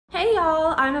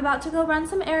y'all, I'm about to go run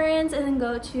some errands and then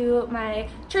go to my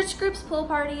church group's pool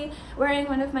party wearing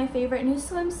one of my favorite new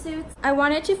swimsuits. I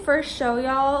wanted to first show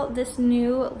y'all this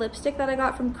new lipstick that I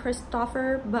got from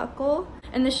Christopher Buckle,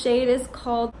 and the shade is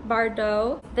called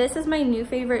Bardot. This is my new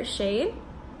favorite shade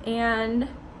and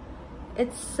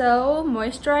it's so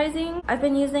moisturizing. I've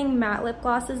been using matte lip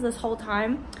glosses this whole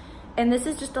time, and this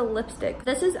is just a lipstick.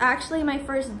 This is actually my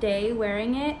first day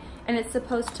wearing it, and it's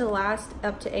supposed to last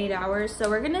up to 8 hours. So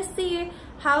we're gonna see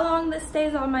how long this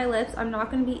stays on my lips. I'm not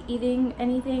gonna be eating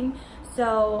anything,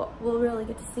 so we'll really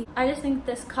get to see. I just think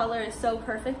this color is so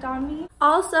perfect on me.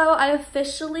 Also, I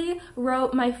officially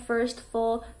wrote my first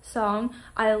full song.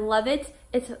 I love it.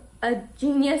 It's a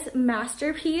genius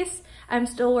masterpiece. I'm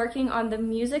still working on the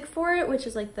music for it, which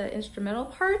is like the instrumental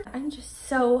part. I'm just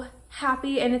so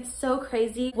happy, and it's so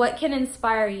crazy. What can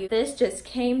inspire you? This just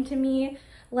came to me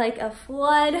like a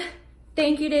flood.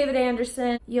 Thank you, David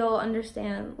Anderson. You'll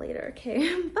understand later,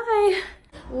 okay? Bye.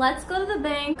 Let's go to the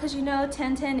bank, because you know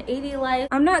 10-10-80 life.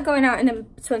 I'm not going out in a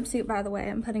swimsuit, by the way.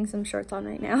 I'm putting some shorts on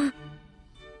right now.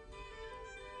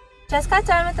 Just got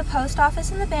done with the post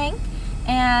office and the bank,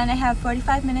 and I have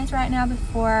 45 minutes right now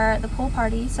before the pool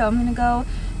party, so I'm gonna go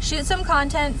shoot some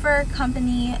content for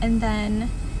company and then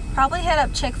probably head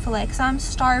up Chick-fil-A because I'm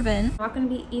starving. I'm not gonna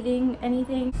be eating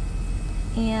anything,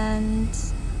 and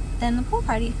then the pool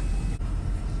party.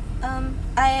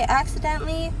 I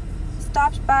accidentally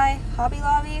stopped by Hobby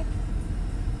Lobby.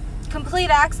 Complete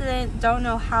accident, don't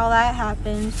know how that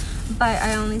happened, but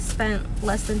I only spent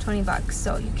less than 20 bucks,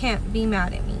 so you can't be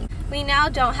mad at me. We now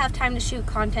don't have time to shoot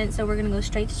content, so we're gonna go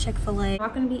straight to Chick-fil-A.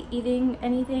 Not gonna be eating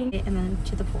anything, and then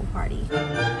to the pool party.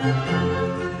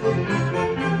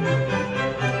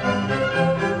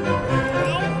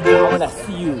 I wanna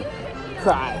see you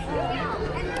cry.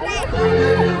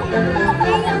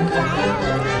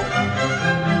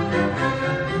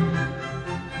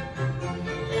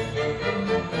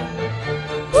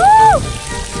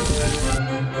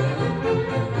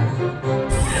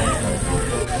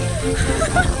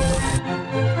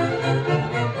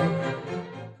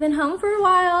 Been home for a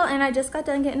while, and I just got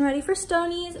done getting ready for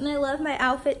Stoney's, and I love my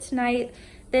outfit tonight.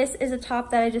 This is a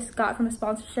top that I just got from a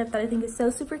sponsorship that I think is so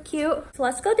super cute. So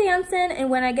let's go dancing, and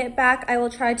when I get back, I will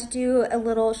try to do a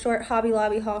little short Hobby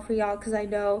Lobby haul for y'all because I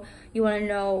know you want to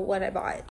know what I bought.